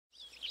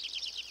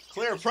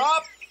Clear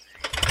prop.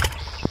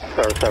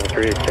 Star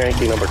 73,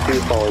 Yankee number 2,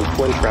 following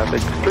twin traffic,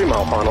 3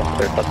 mile final,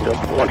 clear touch and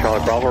go. 1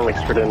 Charlie Bravo,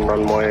 exit in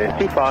runway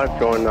 25,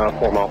 going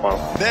 4 mile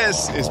final.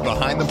 This is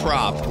Behind the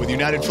Prop with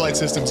United Flight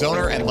Systems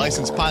owner and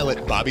licensed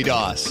pilot Bobby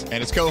Doss and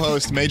his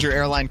co-host, Major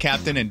Airline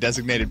Captain and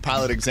Designated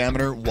Pilot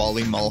Examiner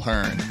Wally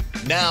Mulhern.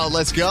 Now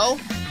let's go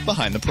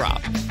Behind the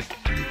Prop.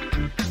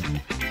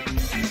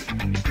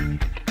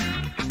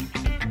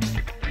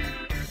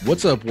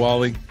 What's up,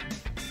 Wally?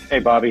 Hey,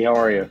 Bobby, how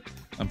are you?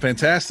 I'm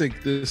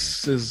fantastic.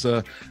 This is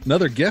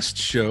another guest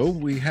show.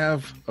 We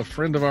have a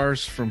friend of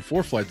ours from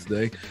Foreflight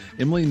today,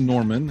 Emily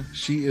Norman.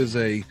 She is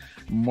a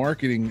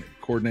marketing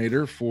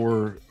coordinator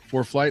for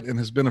Foreflight and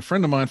has been a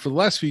friend of mine for the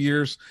last few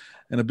years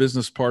and a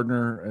business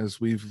partner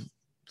as we've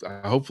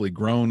hopefully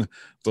grown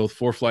both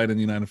Foreflight and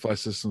United Flight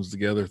Systems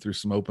together through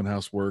some open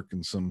house work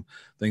and some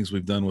things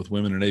we've done with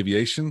women in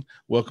aviation.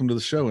 Welcome to the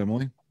show,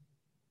 Emily.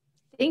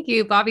 Thank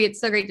you, Bobby. It's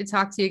so great to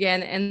talk to you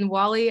again. And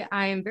Wally,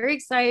 I am very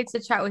excited to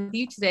chat with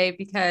you today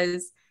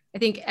because I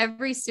think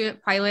every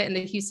student pilot in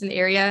the Houston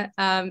area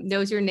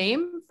knows your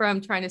name from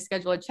trying to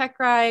schedule a check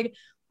ride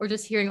or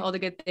just hearing all the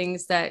good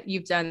things that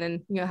you've done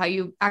and how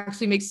you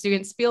actually make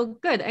students feel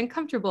good and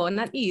comfortable and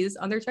at ease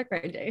on their check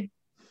ride day.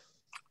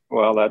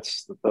 Well,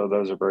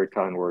 those are very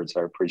kind words.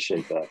 I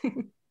appreciate that.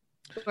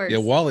 Yeah,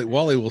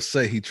 Wally will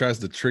say he tries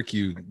to trick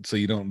you so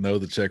you don't know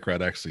the check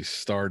ride actually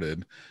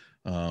started.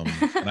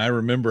 And I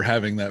remember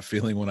having that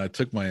feeling when I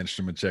took my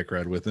instrument check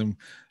ride with him.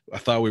 I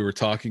thought we were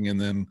talking,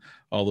 and then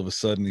all of a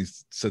sudden he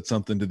said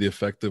something to the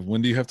effect of,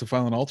 "When do you have to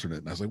file an alternate?"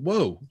 And I was like,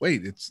 "Whoa,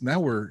 wait! It's now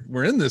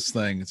we're in this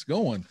thing. It's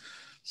going."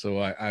 So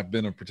I've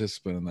been a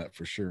participant in that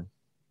for sure.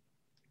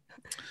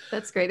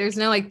 That's great. There's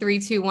no 3,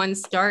 2, 1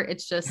 start.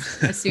 It's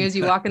just as soon as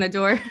you walk in the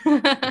door.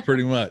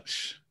 Pretty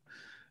much.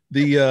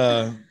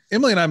 The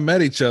Emily and I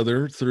met each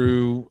other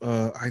through,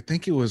 I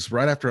think it was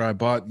right after I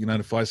bought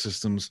United Flight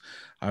Systems.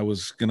 I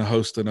was going to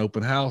host an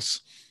open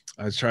house.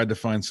 I tried to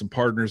find some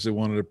partners that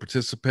wanted to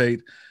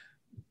participate.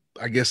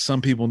 I guess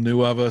some people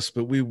knew of us,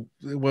 but we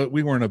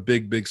weren't a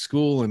big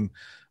school. And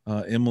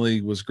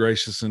Emily was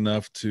gracious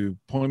enough to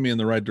point me in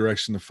the right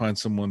direction to find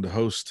someone to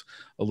host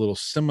a little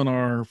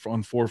seminar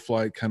on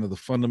Foreflight, kind of the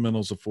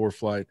fundamentals of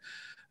Foreflight.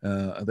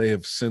 They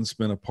have since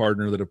been a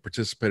partner that have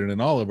participated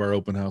in all of our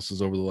open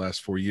houses over the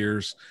last 4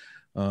 years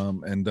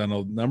and done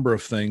a number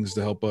of things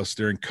to help us.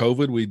 During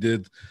COVID, we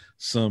did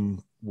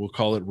some, we'll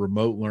call it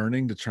remote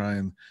learning to try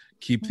and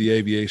keep the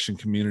aviation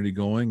community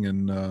going,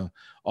 and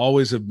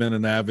always have been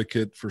an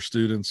advocate for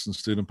students and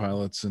student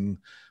pilots, and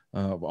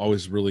I've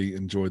always really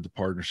enjoyed the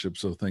partnership.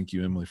 So thank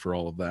you, Emily, for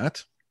all of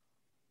that.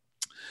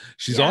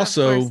 She's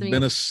also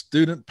been a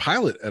student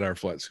pilot at our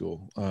flight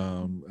school.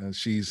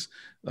 She's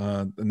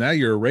now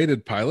you're a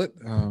rated pilot.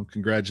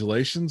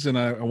 Congratulations. And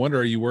I wonder,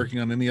 are you working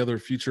on any other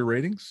future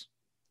ratings?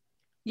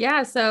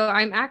 Yeah, so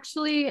I'm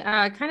actually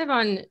kind of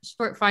on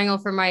short final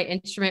for my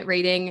instrument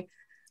rating.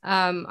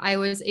 I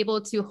was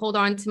able to hold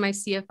on to my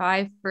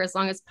CFI for as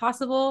long as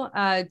possible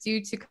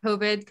due to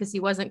COVID because he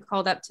wasn't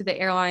called up to the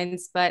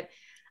airlines, but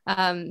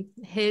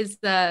his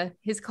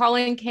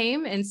calling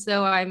came. And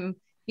so I'm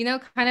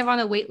kind of on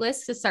a wait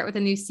list to start with a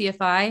new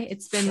CFI.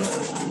 It's been,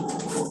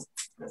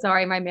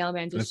 sorry, my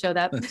mailman just showed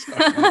up.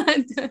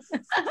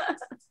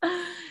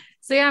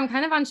 So yeah, I'm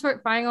kind of on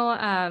short final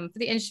for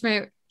the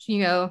instrument,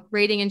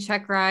 rating and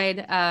check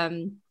ride.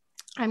 I'm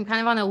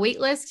kind of on a wait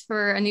list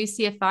for a new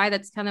CFI.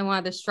 That's kind of one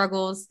of the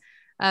struggles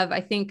of,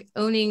 I think,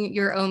 owning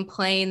your own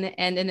plane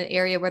and in an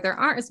area where there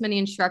aren't as many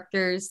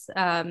instructors.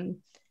 You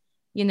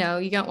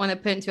don't want to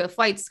put into a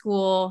flight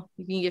school.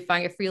 You need to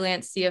find a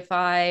freelance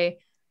CFI.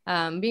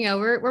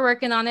 We're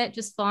working on it,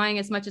 just flying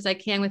as much as I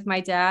can with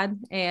my dad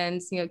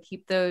and,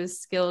 keep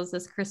those skills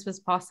as crisp as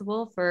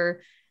possible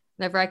for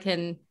whenever I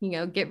can,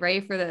 get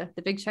ready for the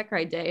big check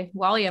ride day.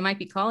 Wally, I might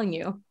be calling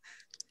you.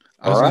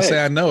 I was going to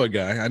say, I know a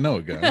guy.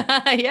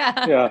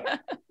 Yeah.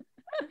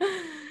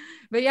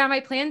 But yeah, my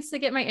plans to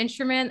get my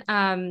instrument.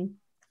 I'd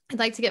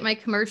like to get my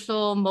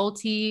commercial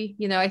multi,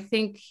 I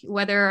think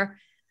whether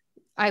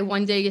I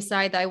one day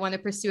decide that I want to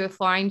pursue a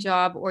flying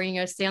job or,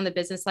 stay on the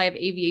business side of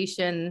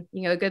aviation,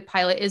 a good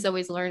pilot is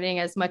always learning.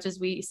 As much as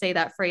we say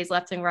that phrase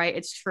left and right,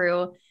 it's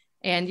true.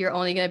 And you're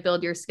only going to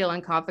build your skill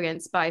and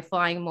confidence by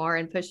flying more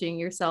and pushing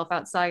yourself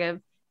outside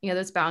of,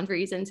 those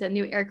boundaries into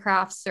new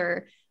aircrafts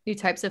or new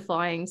types of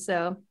flying.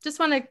 So just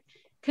want to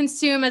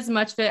consume as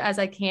much of it as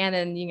I can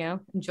and,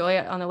 enjoy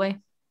it on the way.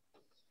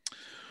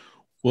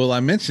 Well, I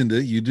mentioned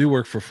it. You do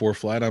work for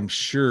Foreflight. I'm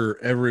sure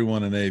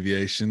everyone in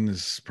aviation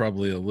is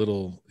probably a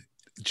little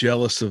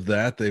jealous of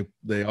that.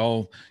 They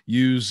all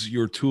use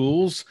your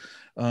tools.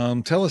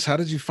 Tell us, how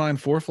did you find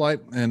Foreflight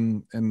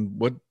and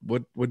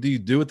what do you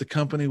do at the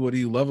company? What do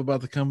you love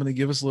about the company?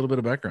 Give us a little bit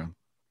of background.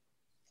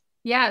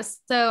 Yeah,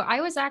 so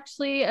I was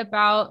actually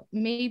about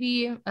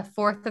maybe a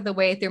fourth of the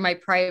way through my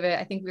private.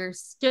 I think we were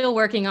still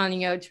working on,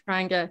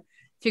 trying to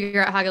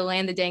figure out how to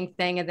land the dang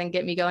thing and then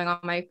get me going on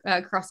my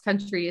cross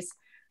countries.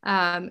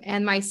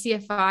 And my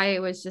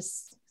CFI was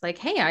just like,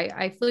 hey,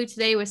 I flew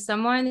today with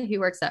someone who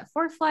works at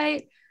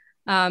Foreflight.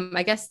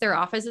 I guess their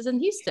office is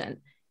in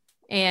Houston.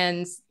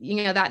 And,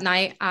 that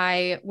night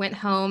I went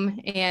home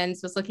and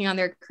was looking on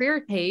their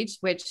career page,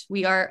 which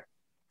we are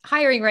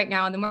hiring right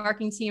now on the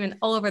marketing team and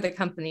all over the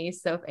company.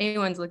 So if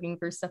anyone's looking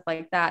for stuff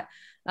like that,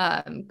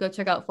 go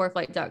check out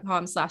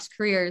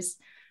foreflight.com/careers.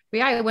 But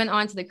yeah, I went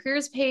on to the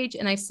careers page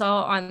and I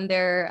saw on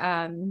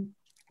their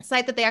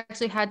site that they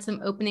actually had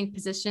some opening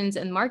positions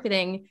in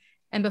marketing.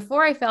 And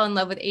before I fell in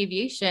love with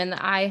aviation,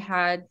 I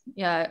had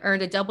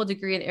earned a double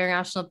degree in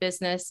international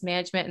business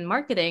management and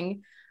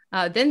marketing,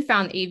 then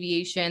found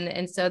aviation.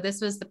 And so this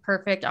was the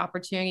perfect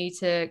opportunity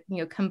to,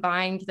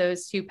 combine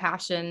those two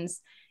passions.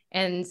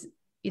 And,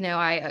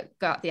 I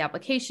got the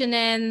application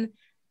in.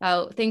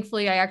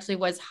 Thankfully, I actually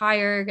was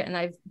hired and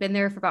I've been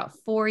there for about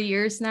 4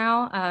 years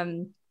now.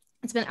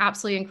 It's been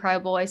absolutely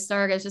incredible. I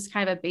started as just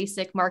kind of a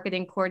basic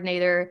marketing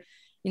coordinator,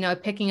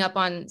 picking up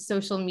on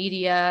social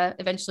media.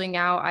 Eventually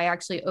now I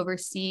actually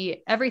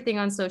oversee everything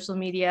on social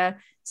media.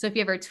 So if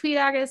you ever tweet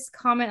at us,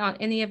 comment on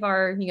any of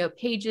our,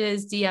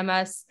 pages, DM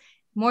us,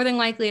 more than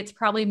likely it's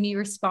probably me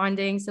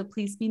responding. So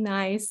please be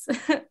nice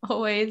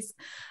always.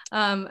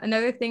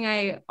 Another thing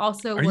I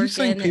also Are you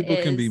saying people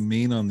can be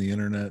mean on the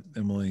internet,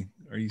 Emily?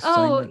 Are you saying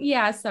that?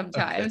 Yeah,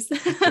 sometimes.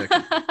 Okay.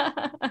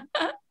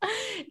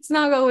 It's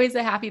not always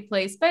a happy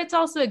place, but it's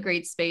also a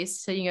great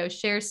space to,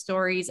 share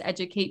stories,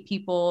 educate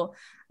people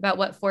about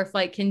what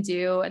Foreflight can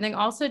do, and then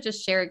also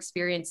just share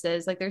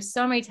experiences. Like there's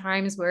so many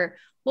times where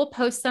we'll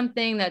post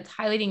something that's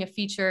highlighting a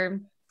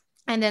feature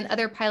and then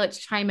other pilots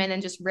chime in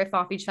and just riff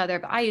off each other,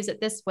 but I use it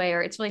this way,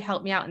 or it's really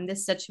helped me out in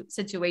this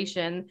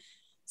situation.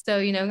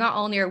 So, not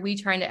only are we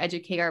trying to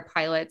educate our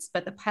pilots,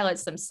 but the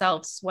pilots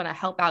themselves want to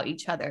help out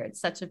each other.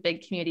 It's such a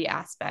big community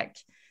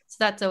aspect. So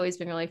that's always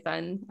been really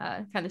fun,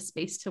 kind of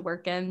space to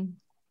work in.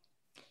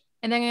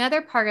 And then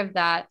another part of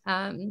that,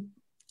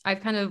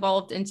 I've kind of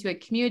evolved into a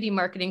community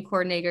marketing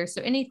coordinator.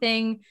 So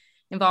anything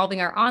involving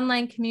our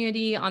online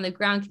community, on the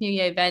ground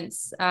community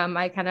events,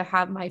 I kind of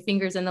have my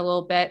fingers in a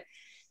little bit.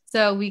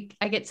 So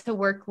I get to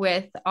work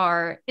with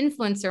our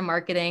influencer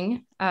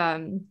marketing.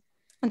 And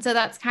so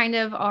that's kind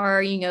of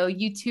our,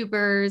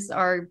 YouTubers,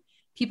 our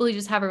people who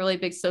just have a really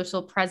big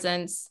social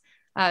presence.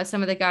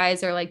 Some of the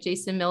guys are like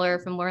Jason Miller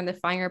from Learn the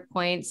Finer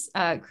Points,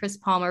 Chris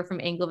Palmer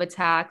from Angle of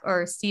Attack,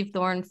 or Steve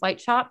Thorne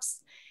Flight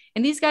Shops.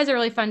 And these guys are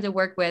really fun to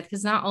work with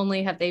because not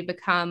only have they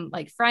become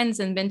like friends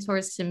and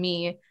mentors to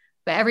me,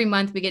 but every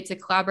month we get to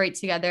collaborate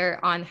together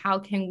on how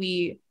can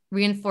we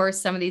reinforce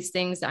some of these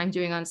things that I'm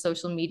doing on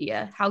social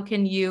media. How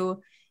can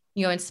you,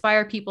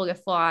 inspire people to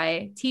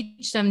fly,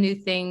 teach them new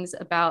things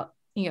about,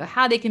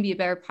 how they can be a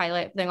better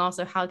pilot, but then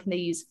also how can they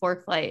use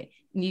Foreflight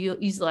and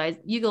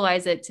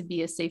utilize it to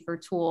be a safer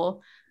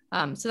tool.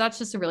 So that's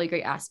just a really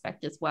great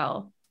aspect as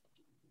well.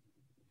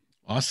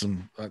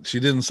 Awesome. She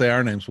didn't say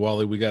our names,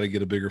 Wally. We got to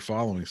get a bigger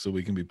following so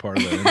we can be part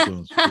of that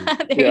influence.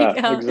 There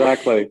you go.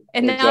 Exactly.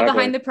 And now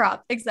behind the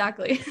prop.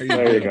 Exactly.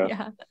 There you go.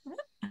 Yeah.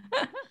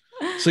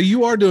 So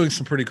you are doing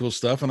some pretty cool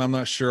stuff, and I'm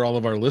not sure all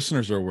of our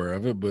listeners are aware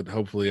of it, but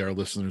hopefully our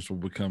listeners will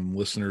become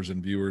listeners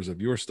and viewers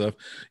of your stuff.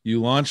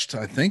 You launched,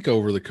 I think,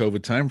 over the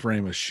COVID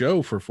timeframe, a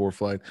show for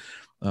Foreflight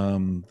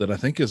that I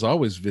think is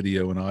always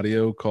video and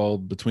audio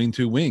called Between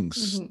Two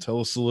Wings. Mm-hmm.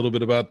 Tell us a little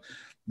bit about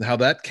how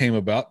that came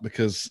about,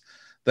 because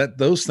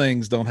those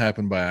things don't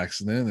happen by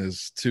accident.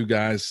 As two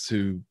guys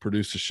to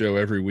produce a show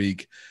every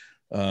week,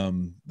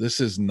 this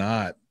is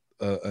not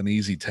an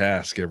easy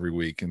task every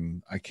week,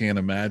 and I can't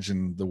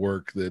imagine the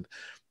work that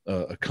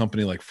a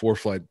company like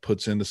Foreflight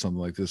puts into something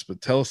like this.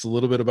 But tell us a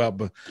little bit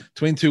about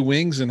Between Two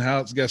Wings and how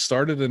it got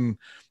started and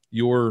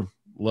your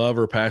love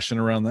or passion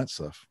around that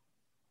stuff.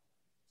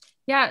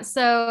 Yeah,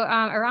 so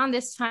around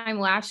this time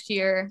last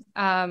year,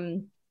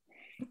 someone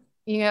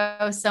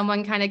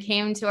kind of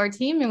came to our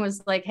team and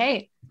was like,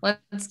 hey,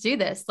 let's do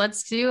this.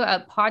 Let's do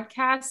a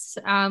podcast.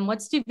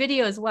 Let's do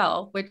video as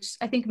well, which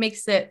I think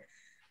makes it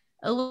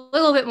a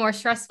little bit more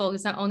stressful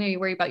because not only are you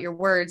worried about your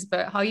words,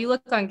 but how you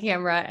look on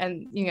camera,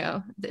 and,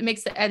 it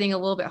makes the editing a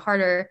little bit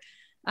harder.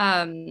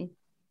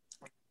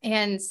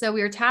 And so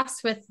we were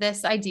tasked with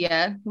this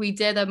idea. We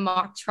did a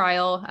mock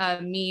trial,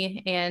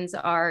 me and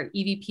our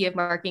EVP of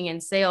marketing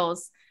and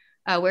sales,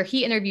 where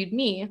he interviewed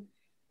me.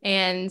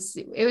 And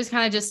it was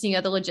kind of just,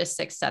 the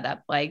logistics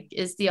setup. Like,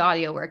 is the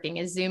audio working?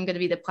 Is Zoom going to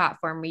be the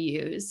platform we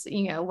use?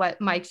 What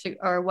mics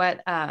or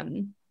what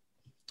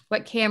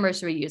cameras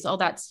should we use? All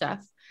that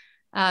stuff.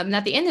 And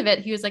at the end of it,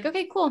 he was like,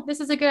 okay, cool.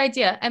 This is a good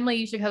idea. Emily,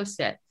 you should host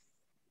it.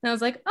 And I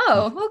was like,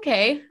 oh,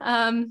 okay.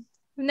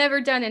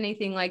 Never done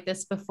anything like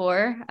this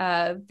before.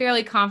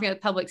 Fairly confident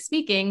with public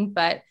speaking,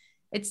 but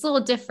it's a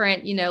little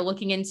different,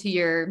 looking into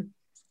your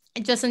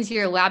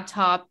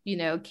laptop,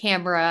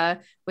 camera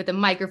with a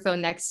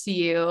microphone next to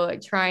you,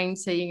 trying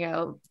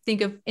to,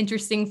 think of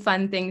interesting,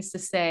 fun things to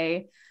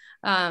say.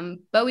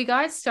 But we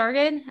got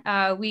started.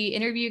 We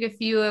interviewed a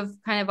few of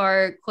kind of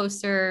our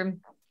closer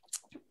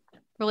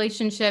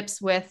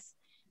relationships with,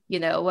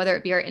 whether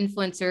it be our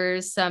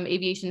influencers, some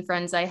aviation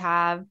friends I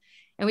have,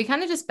 and we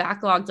kind of just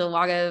backlogged a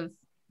lot of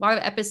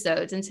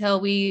episodes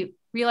until we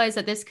realized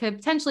that this could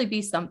potentially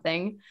be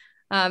something.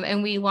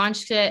 And we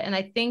launched it, and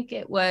I think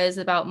it was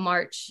about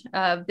March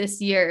of this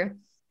year.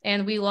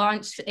 and we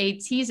launched a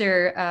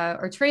teaser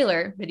or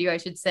trailer video, I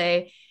should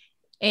say.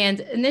 And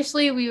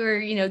initially we were,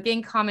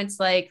 getting comments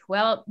like,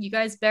 well, you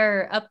guys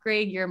better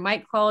upgrade your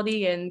mic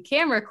quality and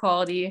camera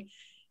quality. And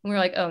we were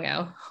like, oh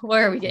no, what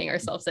are we getting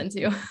ourselves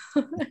into?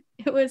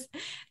 It was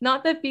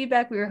not the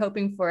feedback we were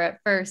hoping for at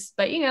first,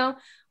 but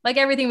like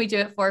everything we do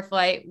at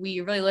Foreflight,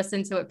 we really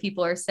listen to what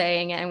people are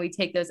saying and we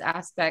take those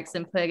aspects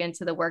and put it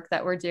into the work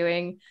that we're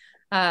doing.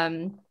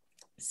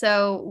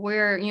 So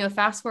we're,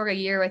 fast forward a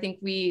year, I think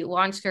we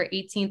launched our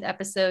 18th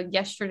episode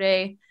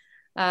yesterday.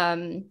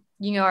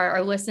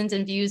 Our listens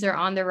and views are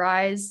on the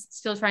rise,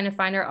 still trying to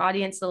find our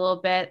audience a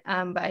little bit.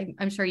 But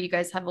I'm sure you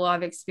guys have a lot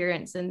of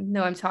experience and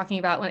know what I'm talking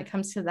about when it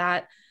comes to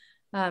that.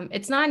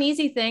 It's not an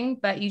easy thing,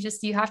 but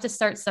you have to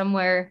start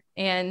somewhere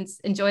and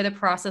enjoy the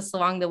process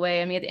along the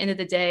way. I mean, at the end of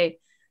the day,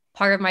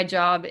 part of my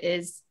job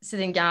is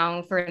sitting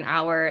down for an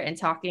hour and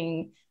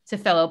talking to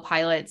fellow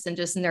pilots and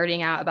just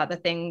nerding out about the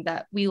thing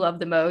that we love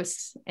the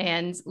most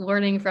and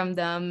learning from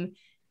them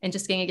and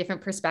just getting a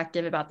different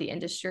perspective about the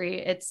industry.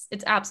 It's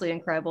absolutely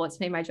incredible. It's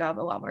made my job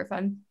a lot more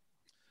fun.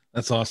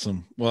 That's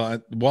awesome.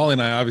 Well, Wally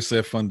and I obviously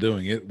have fun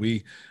doing it.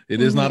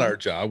 It is not our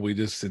job. We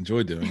just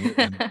enjoy doing it.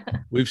 And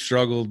we've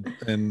struggled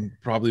and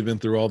probably been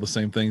through all the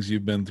same things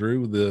you've been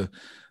through. The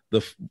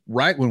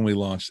right when we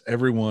launched,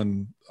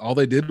 everyone, all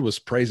they did was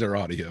praise our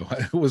audio.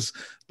 It was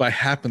by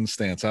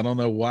happenstance. I don't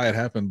know why it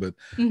happened, but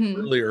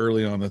really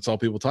early on, that's all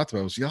people talked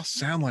about was, y'all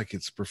sound like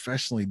it's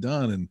professionally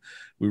done. And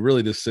we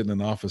really just sit in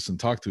an office and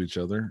talk to each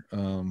other.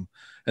 And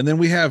then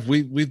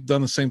we've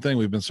done the same thing.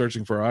 We've been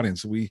searching for our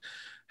audience. We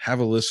have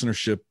a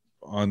listenership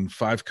on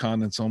 5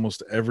 continents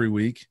almost every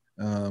week,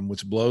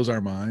 which blows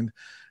our mind.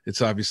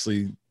 It's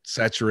obviously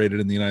saturated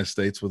in the United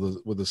States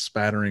with a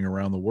spattering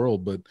around the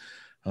world. But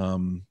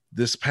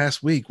this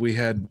past week, we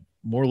had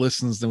more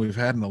listens than we've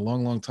had in a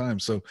long, long time.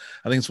 So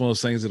I think it's one of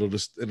those things that'll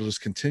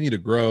just continue to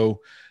grow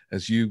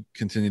as you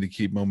continue to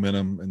keep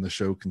momentum and the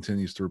show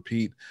continues to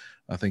repeat.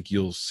 I think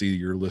you'll see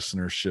your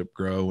listenership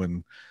grow.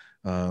 And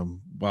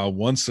while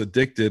once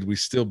addicted, we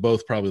still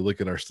both probably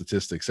look at our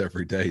statistics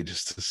every day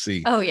just to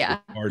see. Oh yeah.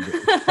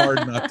 It's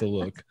hard not to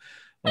look.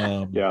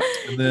 And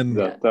then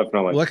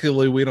definitely,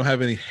 luckily we don't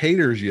have any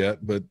haters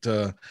yet,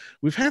 but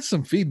we've had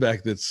some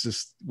feedback that's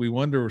just, we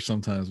wonder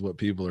sometimes what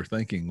people are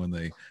thinking when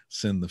they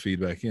send the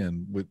feedback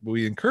in.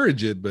 We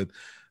encourage it, but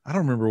I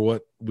don't remember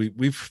what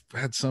we've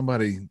had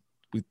somebody,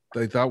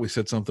 they thought we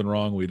said something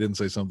wrong. We didn't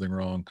say something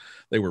wrong.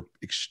 They were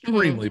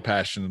extremely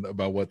passionate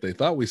about what they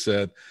thought we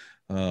said.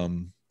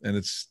 And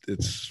it's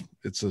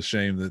a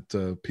shame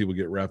that people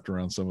get wrapped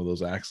around some of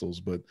those axles,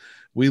 but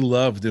we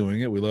love doing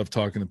it. We love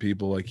talking to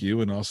people like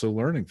you and also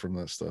learning from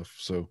that stuff.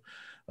 So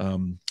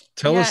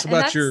tell us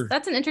about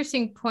that's an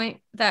interesting point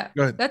that's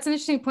an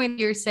interesting point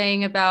you're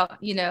saying about,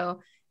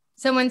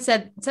 someone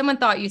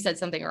thought you said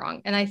something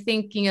wrong. And I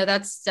think,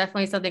 that's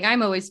definitely something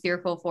I'm always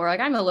fearful for.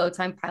 Like, I'm a low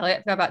time pilot.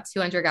 I've got about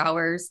 200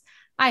 hours.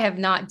 I have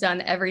not done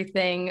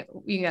everything,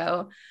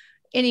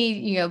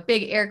 any,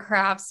 big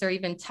aircrafts or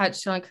even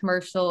touched on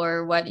commercial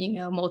or what,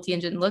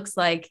 multi-engine looks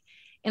like.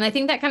 And I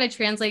think that kind of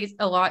translates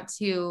a lot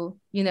to,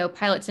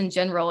 pilots in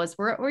general, is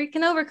we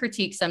can over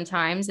critique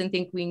sometimes and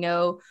think we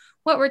know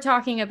what we're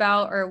talking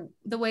about or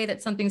the way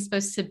that something's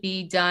supposed to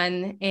be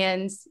done.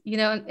 And,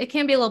 it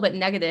can be a little bit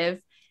negative.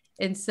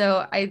 And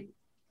so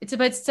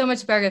it's so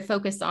much better to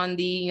focus on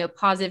the,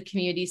 positive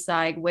community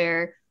side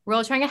where we're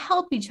all trying to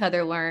help each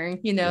other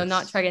learn,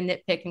 not try to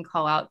nitpick and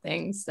call out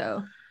things.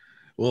 So.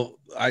 Well,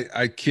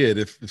 I kid,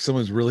 if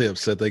someone's really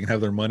upset, they can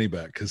have their money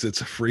back because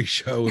it's a free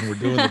show and we're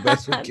doing the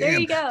best we can. There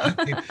you go.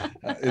 I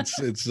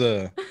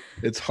mean,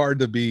 it's hard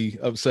to be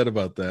upset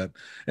about that.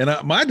 And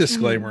my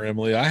disclaimer,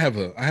 Emily, I have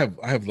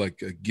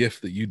like a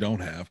gift that you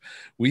don't have.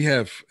 We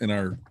have in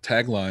our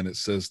tagline, it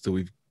says that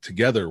we've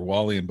together,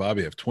 Wally and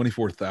Bobby have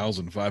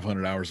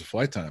 24,500 hours of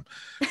flight time.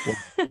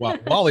 Well, while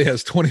Wally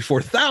has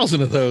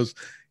 24,000 of those,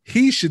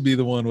 he should be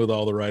the one with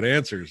all the right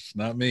answers,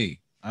 not me.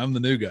 I'm the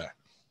new guy.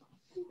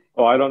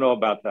 Oh, I don't know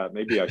about that.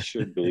 Maybe I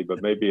should be,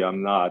 but maybe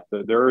I'm not.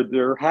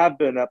 There have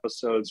been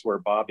episodes where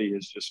Bobby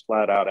has just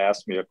flat out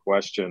asked me a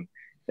question,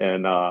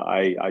 and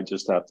I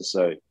just have to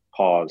say,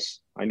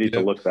 pause. I need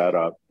to look that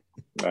up.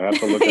 I have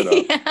to look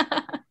it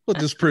up. Well,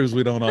 this proves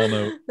we don't all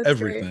know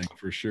everything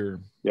for sure.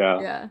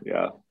 Yeah.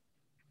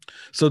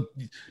 So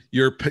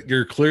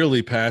you're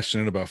clearly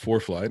passionate about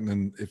Foreflight,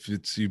 and if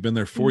you've been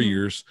there 4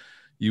 years,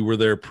 you were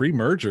there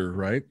pre-merger,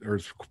 right, or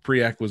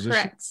pre-acquisition?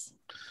 Correct.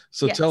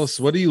 So tell us,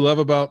 what do you love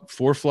about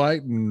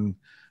Foreflight? And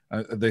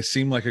they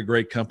seem like a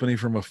great company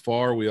from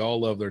afar. We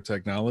all love their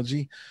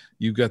technology.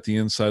 You've got the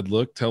inside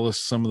look. Tell us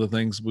some of the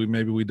things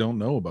we don't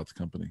know about the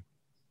company.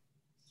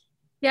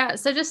 Yeah.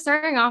 So just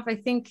starting off, I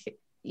think,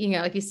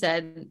 like you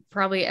said,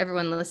 probably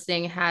everyone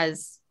listening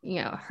has,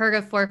 heard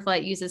of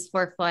Foreflight, uses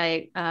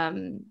Foreflight.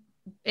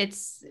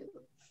 It's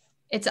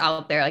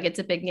out there. Like, it's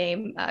a big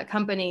name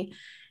company.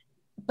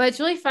 But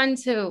it's really fun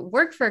to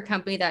work for a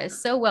company that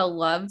is so well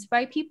loved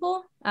by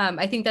people.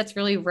 I think that's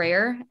really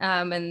rare.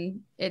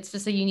 And it's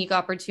just a unique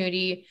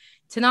opportunity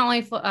to not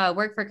only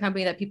work for a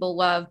company that people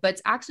love, but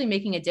it's actually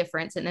making a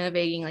difference and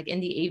innovating like in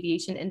the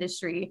aviation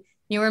industry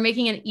we're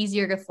making it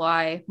easier to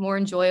fly, more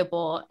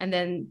enjoyable, and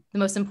then the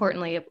most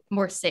importantly,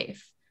 more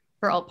safe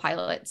for all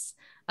pilots.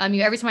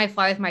 Every time I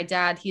fly with my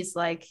dad, he's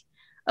like,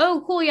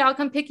 "Oh, cool, yeah, I'll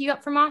come pick you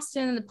up from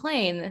Austin in the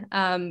plane."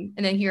 And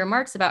then he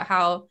remarks about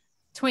how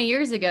 20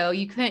 years ago,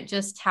 you couldn't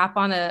just tap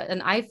on an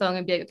iPhone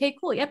and be like, "Okay,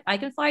 cool, yep, I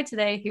can fly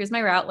today. Here's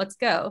my route, let's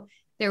go."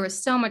 There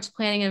was so much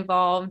planning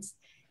involved,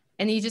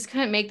 and you just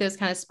couldn't make those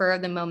kind of spur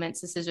of the moment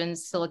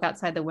decisions to look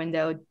outside the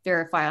window,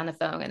 verify on the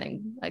phone, and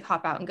then like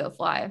hop out and go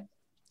fly.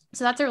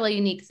 So that's a really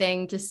unique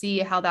thing to see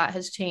how that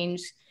has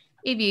changed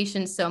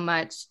aviation so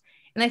much.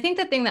 And I think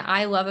the thing that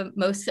I love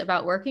most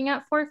about working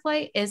at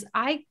Foreflight is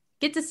I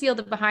get to see all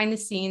the behind the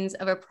scenes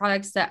of a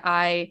product that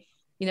I,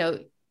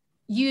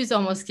 use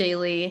almost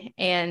daily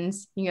and,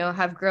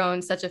 have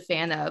grown such a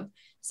fan of.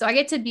 So I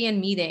get to be in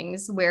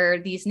meetings where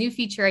these new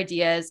feature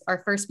ideas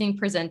are first being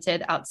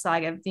presented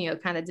outside of,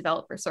 kind of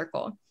developer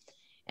circle.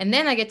 And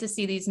then I get to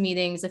see these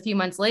meetings a few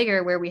months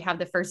later where we have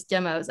the first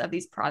demos of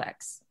these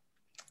products.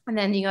 And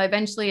then,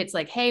 eventually it's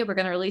like, hey, we're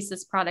going to release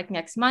this product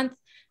next month.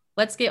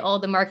 Let's get all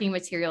the marketing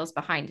materials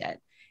behind it.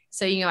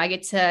 So, I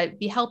get to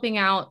be helping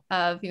out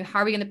of, how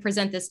are we going to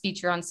present this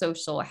feature on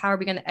social? How are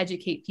we going to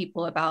educate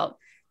people about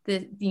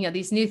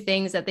these new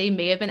things that they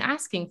may have been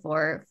asking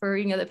for,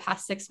 the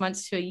past 6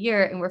 months to a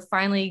year, and we're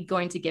finally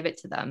going to give it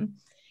to them.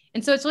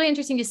 And so it's really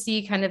interesting to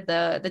see kind of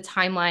the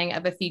timeline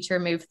of a feature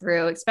move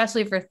through,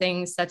 especially for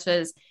things such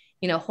as,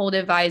 hold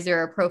advisor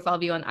or profile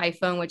view on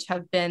iPhone, which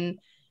have been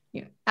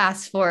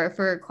asked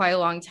for quite a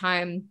long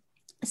time.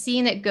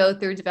 Seeing it go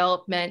through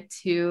development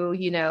to,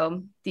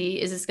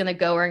 is this going to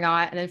go or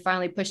not? And then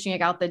finally pushing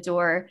it out the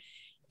door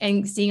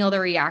and seeing all the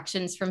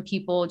reactions from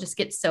people just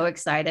get so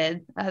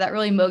excited. That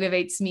really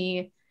motivates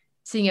me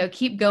to,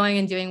 keep going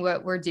and doing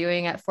what we're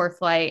doing at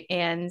Foreflight.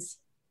 And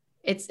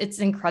it's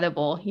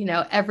incredible.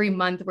 Every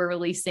month we're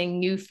releasing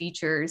new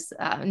features,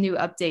 new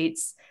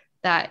updates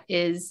that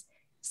is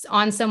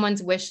on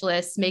someone's wish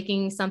list,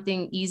 making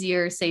something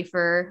easier,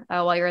 safer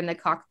while you're in the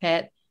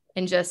cockpit.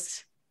 And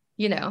just,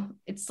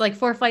 it's like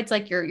Foreflight's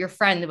like your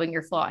friend when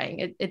you're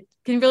flying. It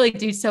can really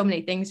do so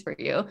many things for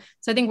you.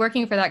 So I think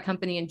working for that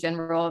company in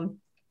general,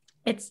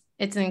 it's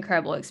an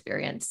incredible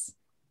experience.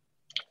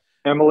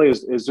 Emily,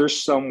 is there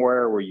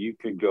somewhere where you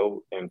could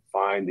go and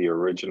find the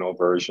original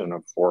version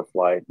of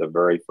Foreflight, the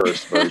very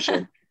first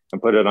version,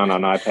 and put it on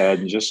an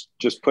iPad and just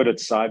put it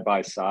side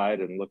by side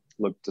and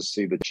look to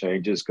see the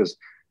changes? Because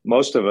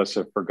most of us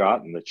have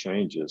forgotten the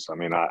changes. I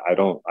mean, I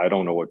don't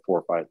know what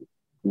Foreflight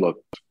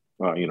looked,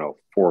 4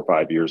 or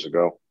 5 years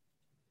ago.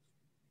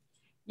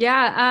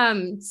 Yeah.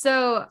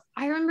 So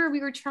I remember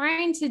we were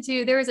trying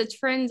to there was a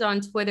trend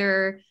on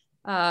Twitter,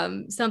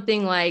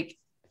 something like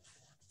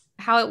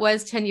how it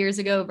was 10 years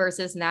ago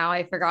versus now.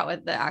 I forgot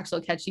what the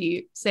actual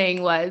catchy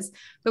saying was,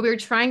 but we were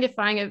trying to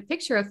find a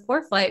picture of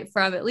Foreflight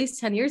from at least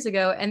 10 years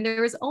ago. And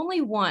there was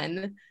only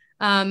one.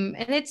 And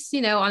it's,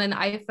 on an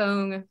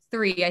iPhone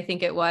 3, I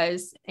think it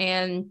was.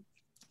 And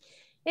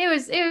it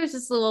was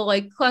just a little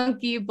like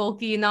clunky,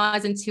 bulky, not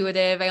as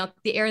intuitive.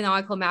 The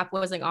aeronautical map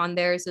wasn't on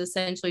there. So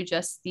essentially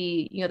just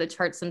the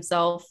charts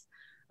themselves.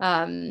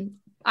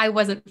 I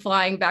wasn't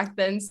flying back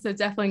then, so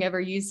definitely never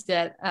used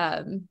it.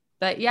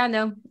 But yeah,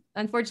 no,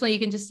 unfortunately you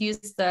can just use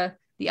the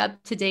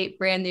up-to-date,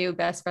 brand new,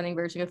 best running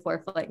version of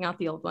Foreflight, not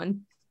the old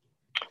one.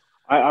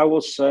 I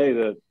will say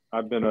that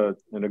I've been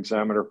an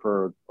examiner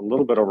for a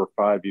little bit over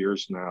 5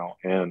 years now,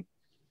 and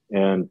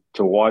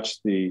to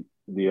watch the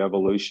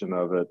evolution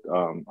of it,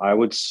 I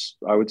would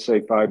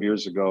say 5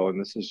 years ago, and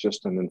this is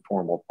just an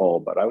informal poll,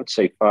 but I would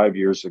say 5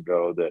 years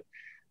ago that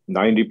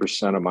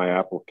 90% of my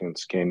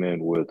applicants came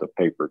in with a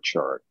paper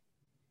chart.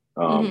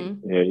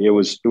 It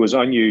was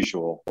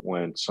unusual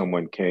when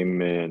someone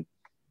came in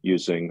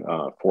using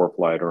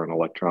Foreflight or an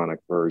electronic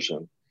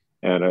version,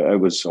 and it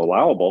was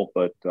allowable,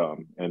 but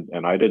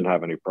and I didn't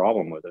have any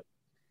problem with it.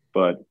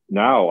 But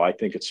now I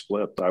think it's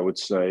flipped. I would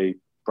say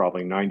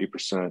probably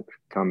 90%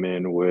 come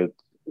in with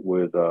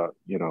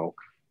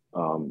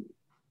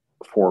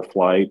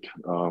Foreflight,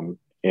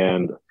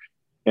 and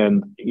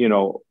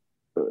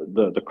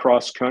the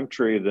cross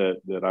country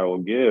that I will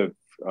give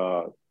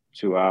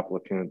to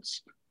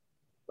applicants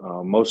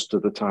most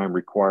of the time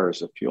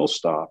requires a fuel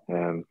stop.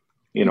 And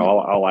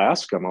I'll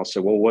ask them, I'll say,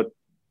 well,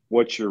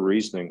 what's your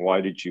reasoning?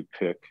 Why did you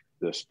pick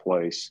this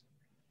place?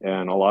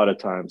 And a lot of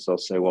times they'll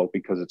say, well,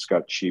 because it's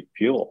got cheap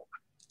fuel.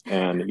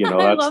 And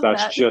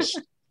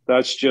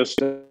that's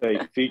just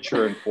a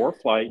feature in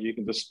Foreflight. You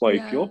can display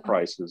fuel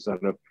prices.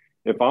 And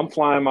if I'm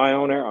flying my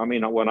own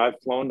when I've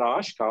flown to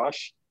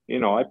Oshkosh,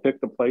 I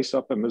picked a place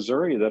up in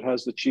Missouri that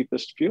has the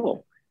cheapest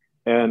fuel.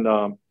 And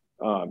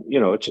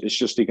it's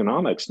just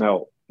economics.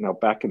 Now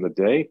back in the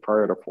day,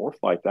 prior to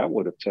Foreflight, that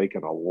would have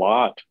taken a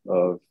lot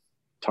of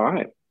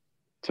time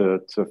to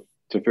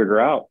figure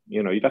out.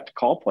 You'd have to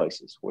call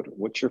places.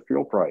 What's your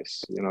fuel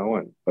price?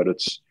 But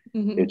it's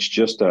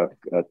just a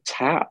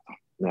tap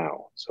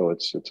now. So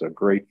it's a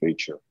great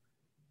feature.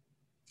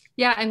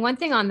 Yeah. And one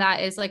thing on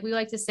that is, like, we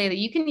like to say that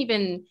you can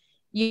even,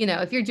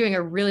 if you're doing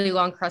a really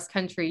long cross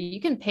country,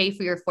 you can pay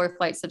for your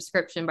Foreflight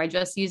subscription by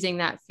just using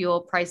that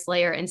fuel price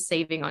layer and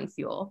saving on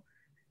fuel.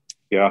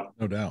 Yeah.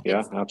 No doubt.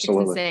 Yeah,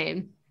 absolutely. It's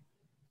insane.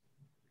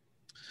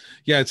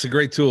 Yeah, it's a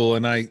great tool.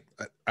 And I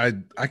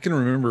can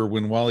remember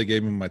when Wally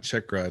gave me my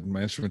check ride,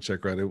 my instrument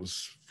check ride, it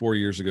was 4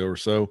 years ago or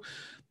so,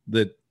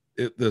 that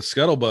the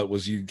scuttlebutt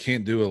was, you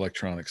can't do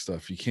electronic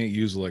stuff. You can't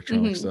use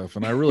electronic stuff.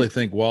 And I really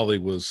think Wally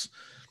was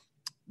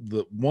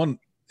the one,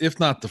 if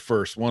not the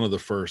first, one of the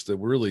first that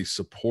really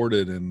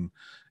supported and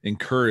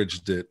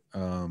encouraged it.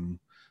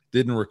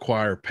 Didn't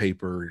require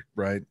paper,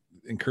 right?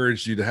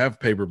 Encouraged you to have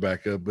paper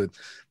backup, but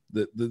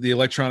the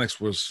electronics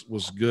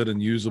was good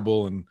and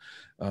usable. And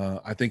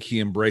I think he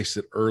embraced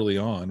it early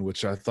on,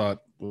 which I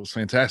thought was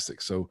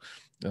fantastic. So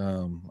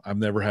I've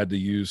never had to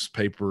use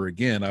paper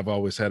again. I've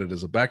always had it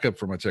as a backup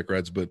for my check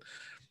rides, but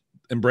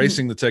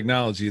embracing the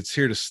technology, it's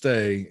here to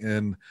stay.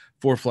 And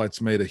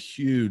Foreflight's made a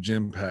huge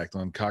impact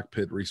on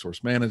cockpit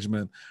resource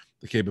management,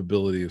 the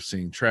capability of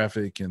seeing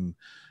traffic. And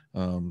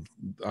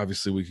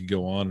obviously we could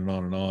go on and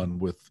on and on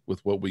with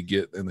what we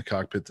get in the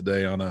cockpit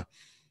today on a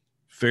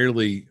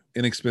fairly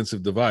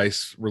inexpensive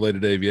device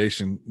related to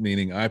aviation,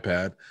 meaning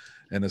iPad,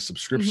 and a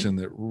subscription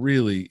that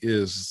really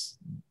is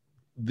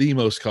the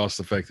most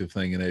cost-effective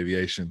thing in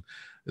aviation,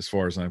 as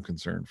far as I'm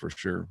concerned, for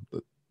sure.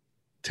 But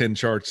 10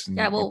 charts and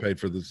you paid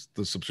for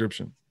the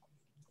subscription.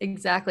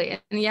 Exactly.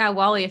 And yeah,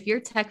 Wally, if you're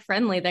tech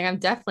friendly, then I'm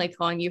definitely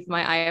calling you for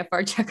my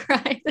IFR check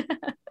ride.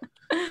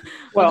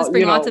 We'll just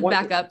bring lots of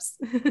backups.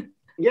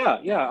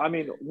 Yeah. I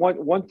mean,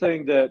 one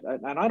thing that,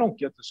 and I don't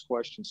get this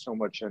question so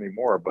much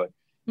anymore, but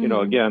you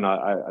know, again,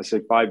 I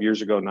say 5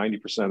 years ago,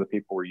 90% of the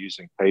people were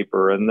using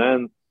paper.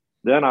 And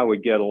then I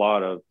would get a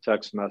lot of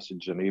text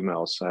message and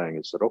emails saying,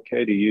 is it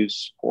okay to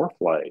use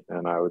Foreflight?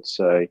 And I would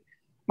say,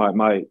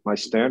 my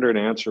standard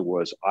answer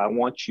was, I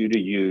want you to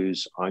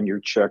use on your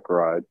check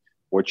ride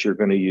what you're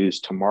going to use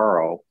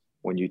tomorrow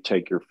when you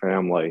take your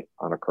family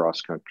on a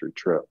cross-country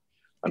trip.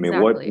 I mean,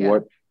 what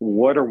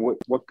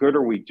good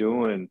are we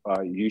doing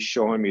by you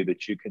showing me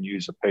that you can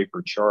use a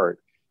paper chart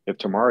if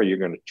tomorrow you're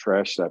going to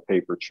trash that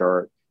paper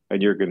chart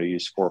and you're going to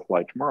use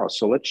Foreflight tomorrow?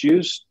 So let's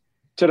use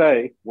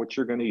today what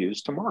you're going to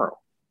use tomorrow.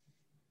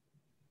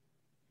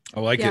 I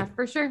like it. Yeah,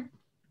 for sure.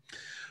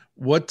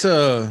 What,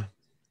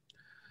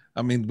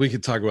 I mean, we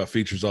could talk about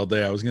features all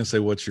day. I was going to say,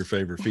 what's your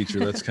favorite feature?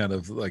 That's kind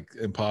of like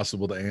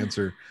impossible to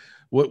answer.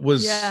 What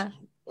was, I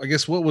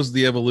guess, what was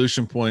the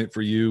evolution point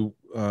for you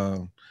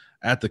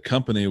at the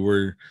company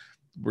where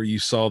you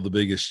saw the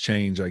biggest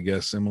change, I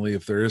guess, Emily,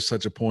 if there is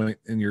such a point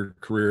in your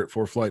career at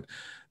Foreflight?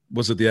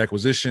 Was it the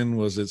acquisition?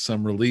 Was it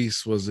some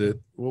release? Was it,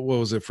 what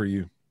was it for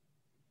you?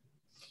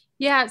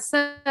 Yeah.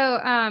 So,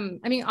 I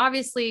mean,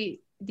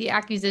 obviously the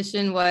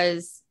acquisition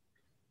was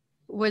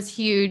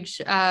huge.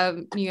 You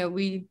know,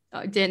 we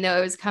didn't know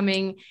it was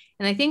coming.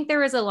 And I think there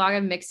was a lot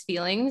of mixed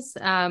feelings,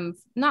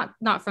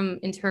 not from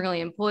internally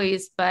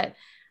employees, but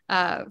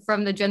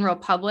from the general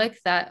public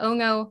that, oh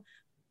no,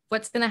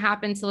 what's going to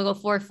happen to little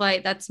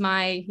Foreflight? That's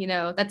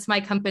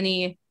my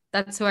company.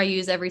 That's who I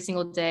use every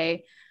single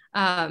day.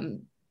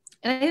 And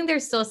I think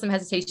there's still some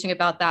hesitation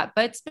about that,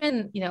 but it's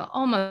been, you know,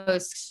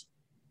 almost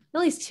at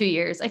least 2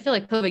 years. I feel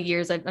like COVID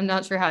years, I'm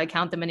not sure how to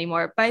count them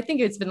anymore, but I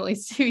think it's been at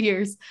least 2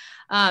 years.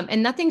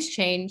 And nothing's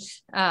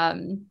changed.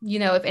 You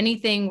know, if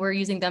anything, we're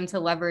using them to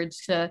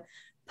leverage to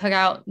put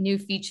out new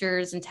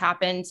features and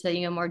tap into,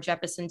 you know, more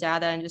Jeppesen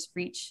data and just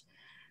reach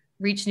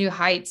new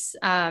heights.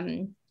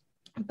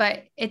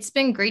 But it's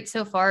been great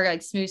so far,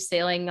 like smooth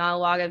sailing, not a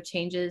lot of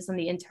changes on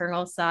the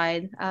internal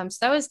side. So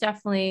that was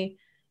definitely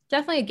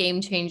a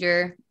game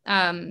changer.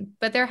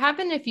 But there have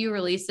been a few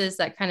releases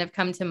that kind of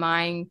come to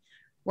mind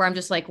where I'm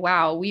just like,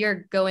 wow, we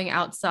are going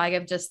outside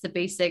of just the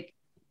basic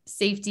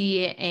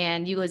safety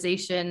and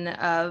utilization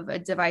of a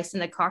device in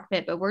the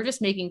cockpit, but we're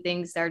just making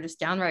things that are just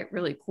downright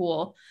really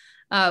cool.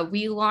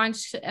 We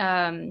launched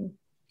kind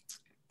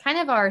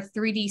of our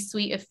 3D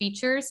suite of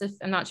features. If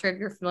I'm not sure if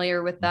you're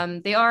familiar with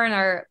them, they are in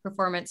our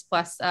Performance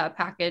Plus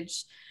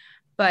package,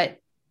 but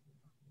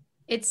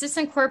it's just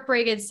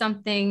incorporated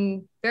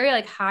something very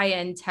like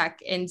high-end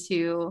tech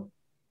into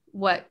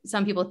what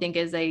some people think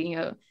is a, you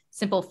know,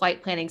 simple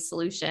flight planning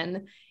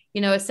solution. You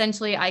know,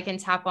 essentially I can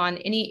tap on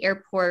any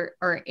airport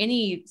or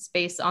any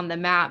space on the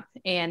map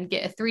and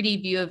get a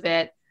 3D view of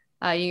it,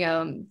 you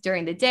know,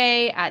 during the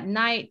day, at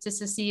night, just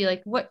to see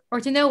like what, or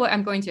to know what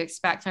I'm going to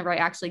expect whenever I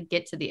actually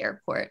get to the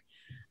airport.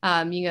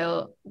 You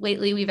know,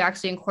 lately we've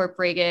actually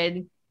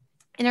incorporated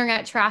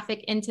internet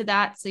traffic into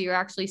that. So you're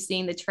actually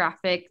seeing the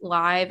traffic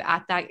live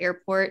at that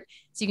airport.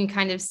 So you can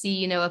kind of see,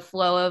 you know, a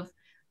flow of,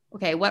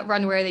 okay, what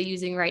runway are they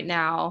using right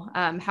now?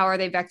 How are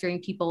they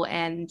vectoring people?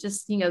 And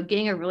just, you know,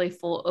 getting a really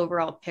full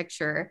overall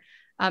picture.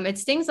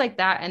 It's things like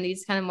that. And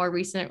these kind of more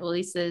recent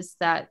releases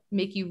that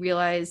make you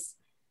realize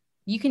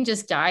you can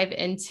just dive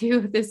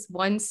into this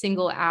one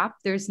single app.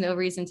 There's no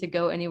reason to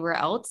go anywhere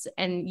else.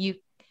 And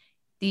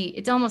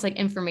it's almost like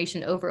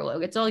information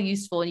overload. It's all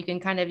useful and you can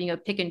kind of, you know,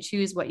 pick and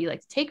choose what you like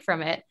to take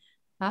from it.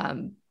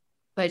 But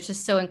it's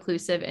just so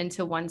inclusive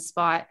into one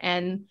spot.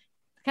 And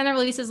kind of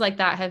releases like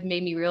that have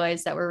made me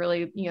realize that we're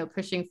really, you know,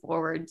 pushing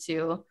forward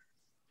to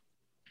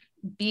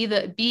be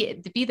the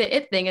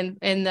it thing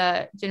in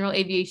the general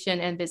aviation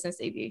and business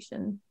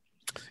aviation.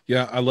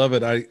 Yeah, I love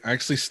it. I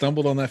actually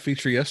stumbled on that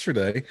feature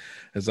yesterday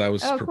as I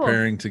was Oh, cool.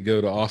 preparing to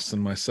go to Austin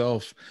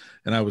myself,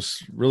 and I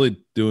was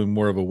really doing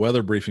more of a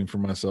weather briefing for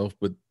myself,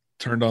 but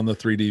turned on the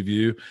 3D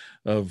view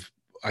of.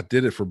 I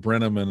did it for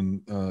Brenham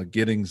and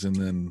Giddings, and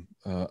then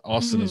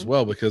Austin as Mhm.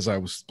 well, because I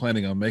was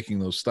planning on making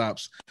those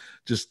stops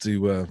just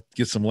to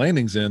get some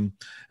landings in.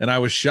 And I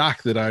was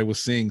shocked that I was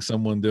seeing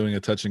someone doing a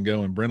touch and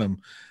go in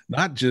Brenham,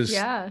 not just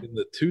Yeah. in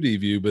the 2D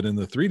view, but in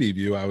the 3D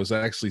view. I was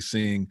actually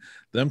seeing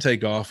them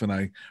take off, and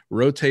I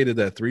rotated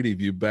that 3D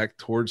view back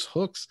towards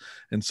hooks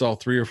and saw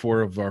 3 or 4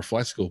 of our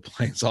flight school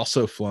planes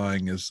also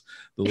flying as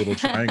the little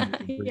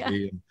triangle in Yeah.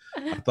 3D.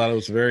 And I thought it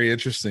was very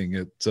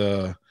interesting.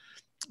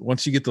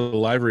 Once you get the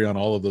livery on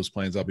all of those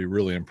planes, I'll be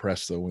really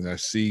impressed. Though, when I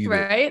see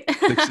that Right.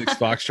 6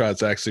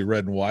 Foxtrot's actually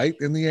red and white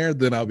in the air,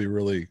 then I'll be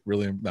really,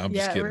 really. No, I'm just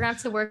Yeah, we're kidding. gonna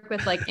have to work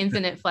with like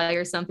Infinite Flight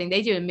or something.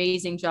 They do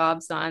amazing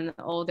jobs on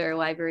older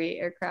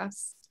library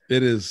aircrafts.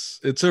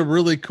 It's a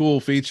really cool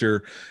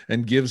feature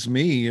and gives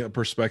me a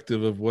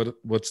perspective of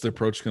what's the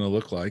approach going to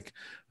look like.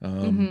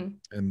 And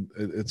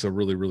it's a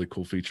really, really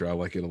cool feature. I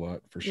like it a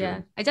lot for sure.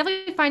 Yeah, I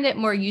definitely find it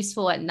more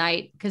useful at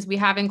night because we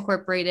have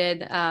incorporated,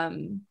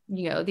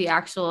 the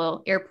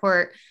actual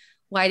airport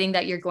lighting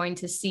that you're going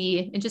to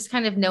see, and just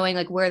kind of knowing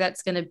like where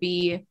that's going to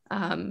be,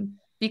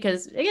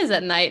 because it is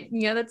at night.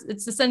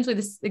 It's essentially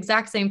this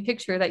exact same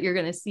picture that you're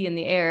going to see in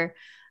the air.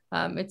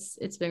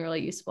 It's been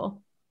really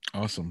useful.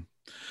 Awesome.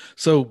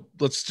 So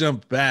let's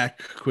jump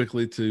back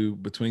quickly to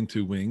Between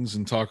Two Wings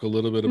and talk a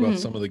little bit about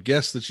some of the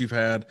guests that you've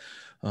had,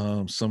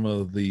 some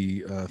of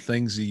the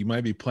things that you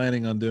might be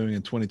planning on doing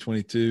in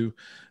 2022,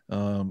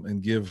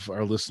 and give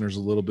our listeners a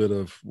little bit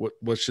of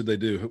what should they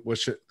do?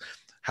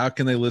 How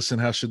can they listen?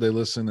 How should they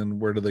listen? And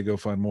where do they go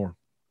find more?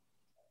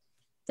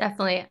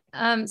 Definitely.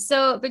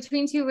 So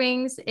Between Two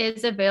Wings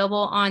is available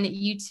on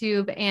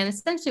YouTube and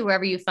essentially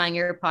wherever you find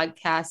your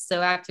podcast.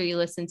 So after you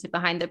listen to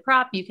Behind the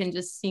Prop, you can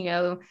just,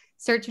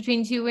 search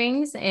Between Two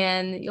Wings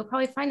and you'll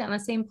probably find it on the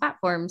same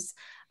platforms.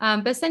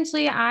 But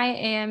essentially, I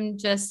am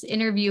just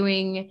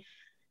interviewing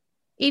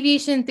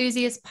aviation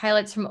enthusiast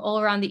pilots from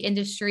all around the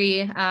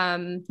industry.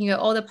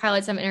 All the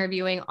pilots I'm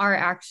interviewing are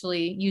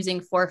actually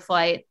using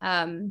Foreflight,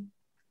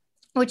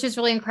 which is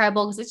really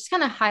incredible because it just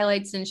kind of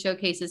highlights and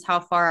showcases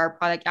how far our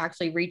product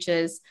actually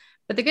reaches.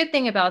 But the good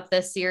thing about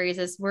this series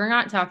is we're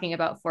not talking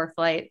about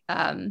Foreflight.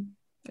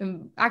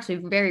 Actually,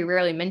 very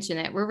rarely mention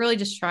it. We're really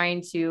just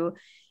trying to,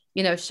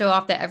 show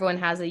off that everyone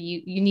has a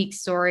unique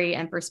story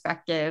and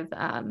perspective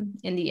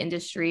in the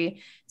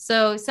industry.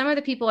 So some of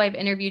the people I've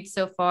interviewed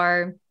so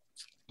far,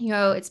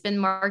 it's been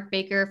Mark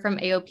Baker from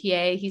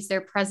AOPA. He's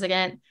their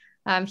president.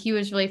 He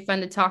was really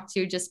fun to talk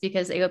to just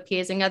because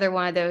AOPA is another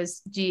one of those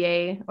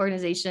GA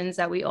organizations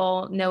that we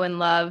all know and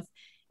love.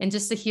 And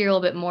just to hear a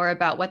little bit more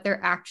about what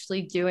they're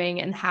actually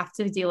doing and have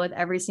to deal with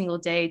every single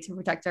day to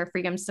protect our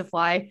freedoms to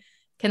fly.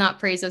 Cannot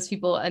praise those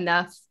people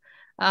enough.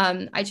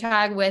 I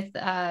chatted with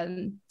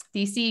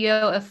the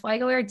CEO of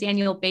FlyGoWare,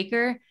 Daniel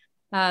Baker,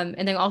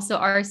 and then also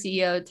our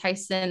CEO,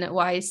 Tyson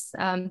Weiss.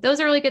 Those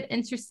are really good,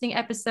 interesting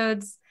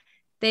episodes.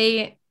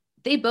 They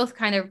both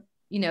kind of,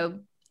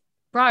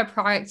 brought a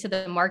product to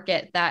the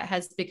market that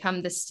has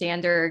become the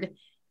standard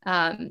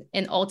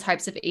in all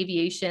types of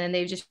aviation, and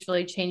they've just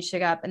really changed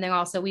it up. And then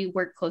also we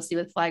work closely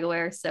with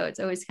FlyGoWare, so it's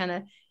always kind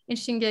of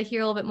interesting to hear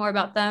a little bit more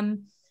about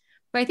them.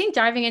 But I think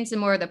diving into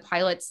more of the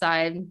pilot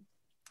side,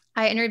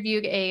 I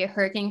interviewed a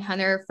hurricane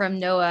hunter from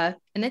NOAA,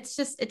 and it's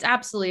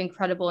absolutely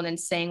incredible and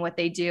insane what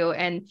they do.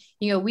 And,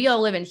 we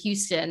all live in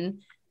Houston.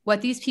 What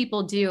these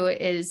people do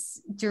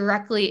is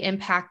directly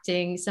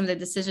impacting some of the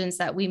decisions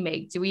that we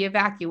make. Do we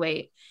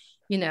evacuate?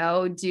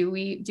 Do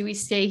we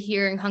stay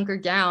here and hunker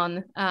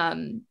down?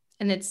 And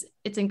it's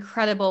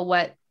incredible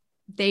what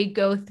they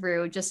go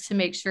through just to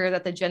make sure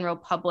that the general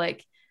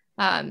public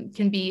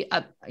can be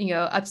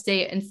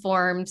upstate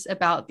informed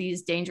about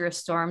these dangerous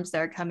storms that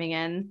are coming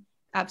in.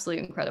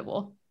 Absolutely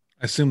incredible.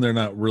 I assume they're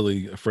not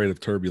really afraid of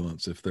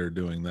turbulence if they're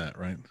doing that,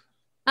 right?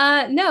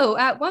 No,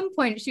 at one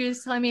point she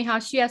was telling me how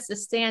she has to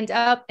stand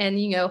up and,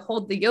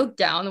 hold the yoke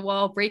down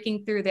while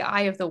breaking through the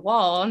eye of the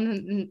wall.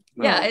 And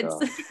yeah,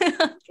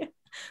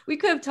 we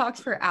could have talked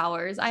for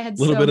hours. I had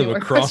a little bit of a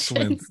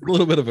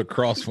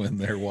crosswind,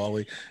 there,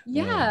 Wally.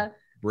 Yeah.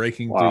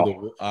 Breaking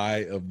through the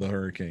eye of the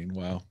hurricane.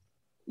 Wow.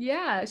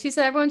 Yeah. She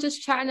said everyone's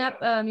just chatting up,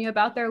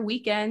 about their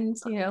weekend,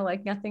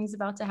 like nothing's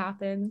about to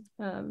happen.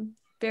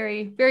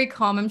 Very, very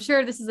calm. I'm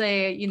sure this is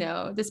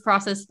this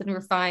process has been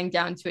refined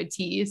down to a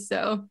T.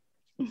 So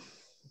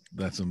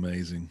that's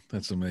amazing.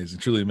 That's amazing.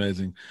 Truly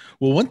amazing.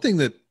 Well, one thing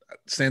that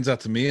stands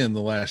out to me in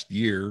the last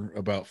year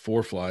about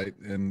Foreflight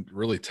and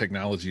really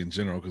technology in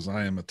general, because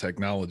I am a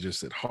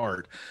technologist at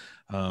heart,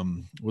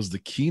 was the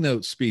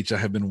keynote speech. I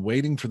have been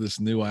waiting for this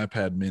new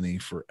iPad mini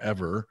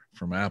forever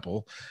from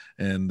Apple,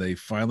 and they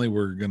finally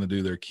were going to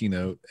do their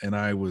keynote. And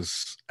I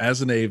was,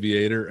 as an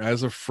aviator,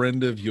 as a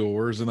friend of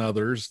yours and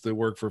others that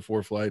work for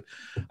Foreflight,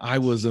 I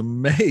was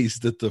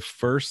amazed that the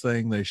first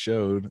thing they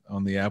showed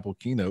on the Apple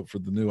keynote for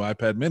the new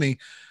iPad mini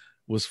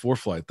was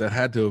Foreflight. That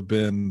had to have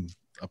been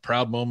a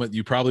proud moment.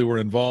 You probably were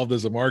involved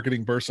as a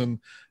marketing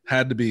person.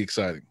 Had to be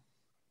exciting.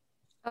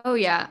 Oh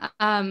yeah.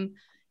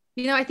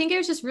 I think it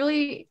was just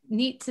really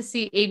neat to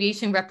see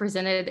aviation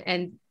represented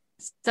and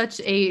such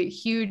a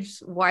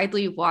huge,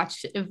 widely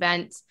watched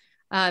event.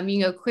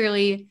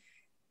 Clearly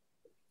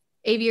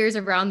aviators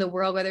around the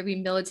world, whether it be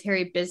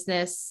military,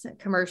 business,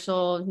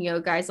 commercial,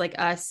 guys like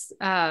us,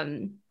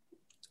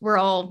 we're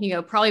all,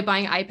 probably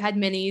buying iPad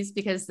minis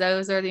because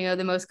those are,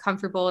 the most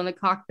comfortable in the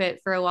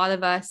cockpit for a lot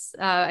of us.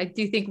 I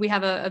do think we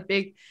have a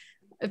big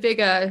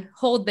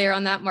hold there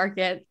on that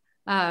market.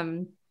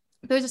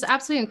 But it was just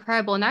absolutely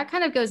incredible. And that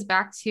kind of goes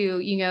back to,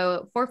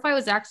 Foreflight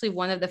was actually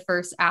one of the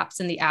first apps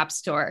in the App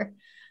Store.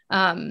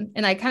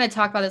 And I kind of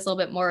talk about this a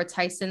little bit more with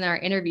Tyson in our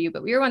interview,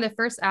 but we were one of the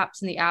first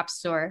apps in the App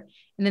Store.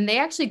 And then they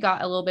actually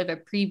got a little bit of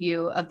a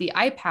preview of the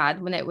iPad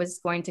when it was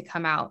going to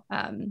come out.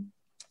 And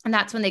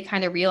that's when they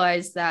kind of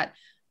realized that,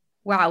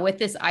 wow, with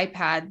this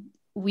iPad,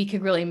 we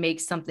could really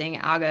make something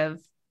out of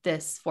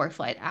this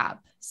Foreflight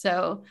app.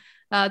 So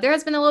there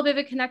has been a little bit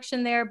of a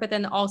connection there, but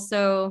then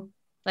also,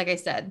 like I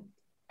said,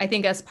 I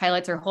think us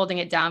pilots are holding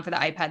it down for the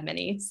iPad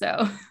mini.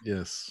 So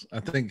yes, I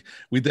think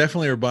we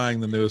definitely are buying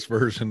the newest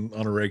version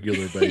on a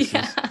regular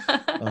basis.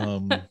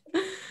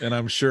 And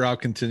I'm sure I'll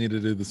continue to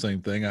do the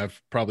same thing. I've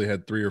probably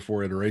had 3 or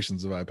 4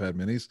 iterations of iPad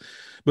minis,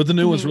 but the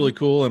new one's really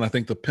cool. And I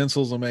think the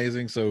pencil's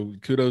amazing. So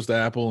kudos to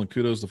Apple and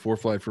kudos to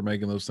Foreflight for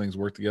making those things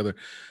work together.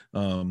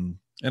 And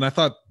I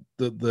thought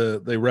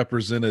they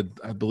represented,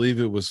 I believe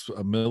it was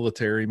a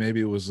military,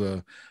 maybe it was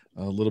a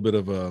little bit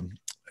of a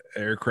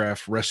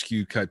aircraft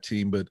rescue type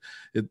team, but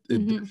it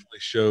definitely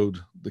showed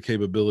the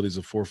capabilities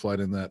of Foreflight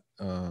in that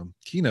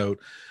keynote.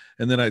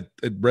 And then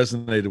it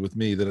resonated with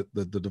me that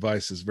the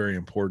device is very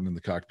important in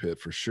the cockpit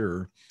for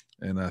sure.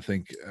 And I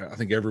think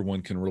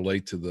everyone can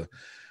relate to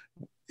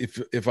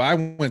if I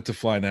went to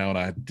fly now and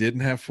I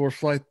didn't have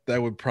Foreflight,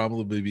 that would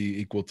probably be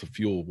equal to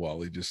fuel,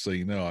 Wally, just so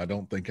you know. I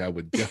don't think I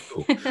would go.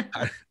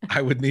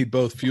 I would need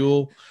both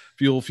fuel,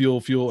 and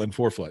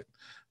Foreflight.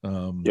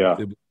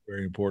 It was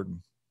very important.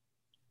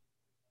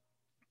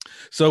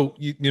 So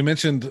you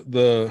mentioned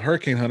the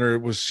Hurricane Hunter.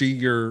 Was she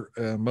your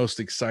most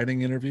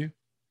exciting interview?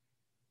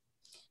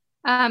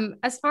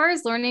 As far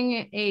as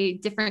learning a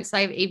different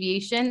side of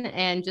aviation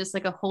and just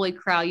like a holy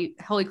crap,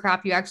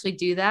 you actually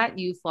do that.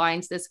 You fly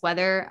into this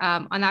weather.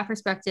 On that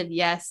perspective,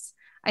 yes.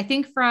 I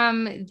think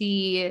from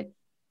the,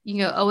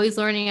 always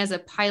learning as a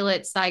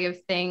pilot side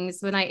of things,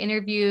 when I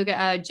interviewed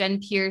Jen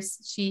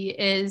Pierce, she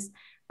is,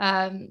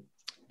 and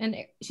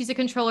she's a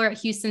controller at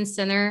Houston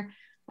Center.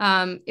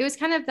 It was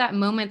kind of that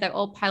moment that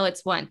all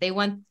pilots want. They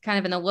want kind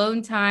of an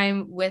alone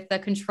time with the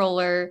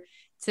controller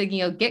to,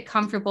 get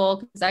comfortable,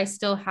 because I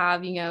still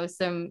have,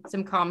 some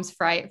comms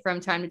fright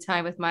from time to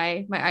time with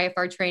my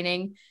IFR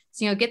training.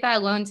 So, get that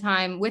alone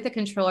time with a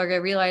controller to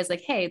realize like,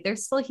 hey, they're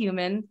still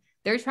human.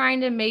 They're trying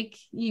to make,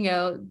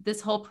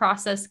 this whole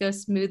process go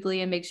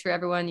smoothly and make sure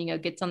everyone,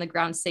 gets on the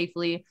ground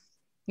safely.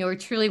 We're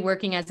truly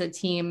working as a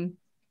team.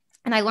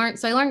 And I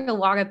learned a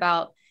lot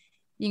about,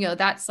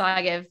 that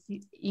side of,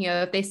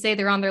 if they say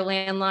they're on their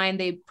landline,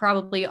 they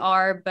probably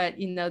are, but,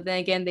 then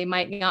again, they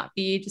might not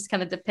be, just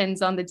kind of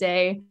depends on the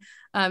day.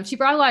 She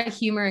brought a lot of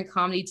humor and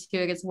comedy to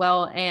it as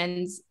well.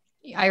 And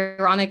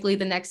ironically,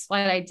 the next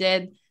flight I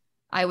did,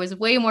 I was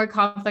way more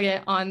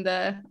confident on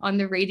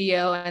the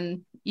radio.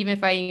 And even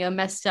if I,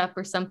 messed up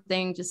or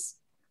something, just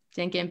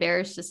didn't get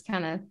embarrassed, just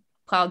kind of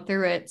plowed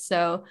through it.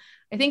 So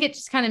I think it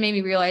just kind of made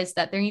me realize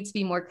that there needs to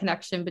be more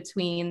connection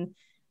between,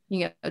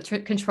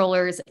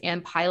 controllers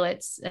and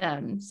pilots.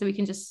 So we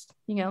can just,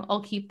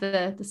 all keep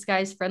the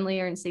skies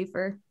friendlier and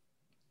safer.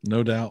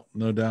 No doubt.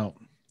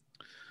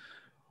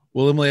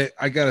 Well, Emily,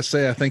 I got to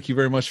say, I thank you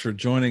very much for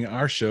joining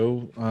our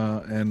show.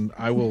 And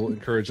I will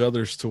encourage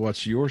others to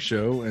watch your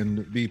show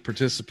and be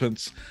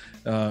participants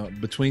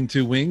between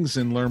two wings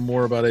and learn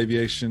more about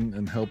aviation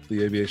and help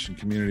the aviation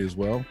community as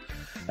well.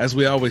 As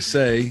we always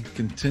say,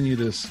 continue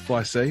to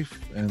fly safe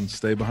and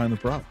stay behind the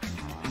prop.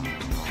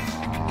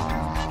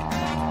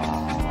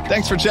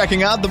 Thanks for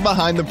checking out the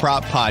Behind the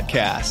Prop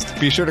podcast.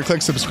 Be sure to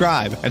click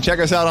subscribe and check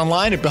us out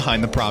online at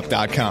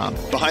BehindTheProp.com.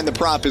 Behind the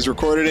Prop is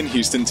recorded in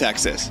Houston,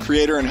 Texas.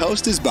 Creator and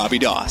host is Bobby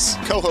Doss.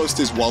 Co-host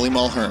is Wally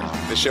Mulhern.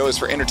 The show is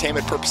for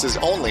entertainment purposes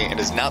only and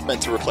is not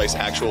meant to replace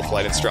actual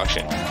flight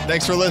instruction.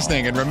 Thanks for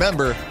listening, and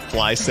remember,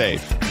 fly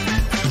safe.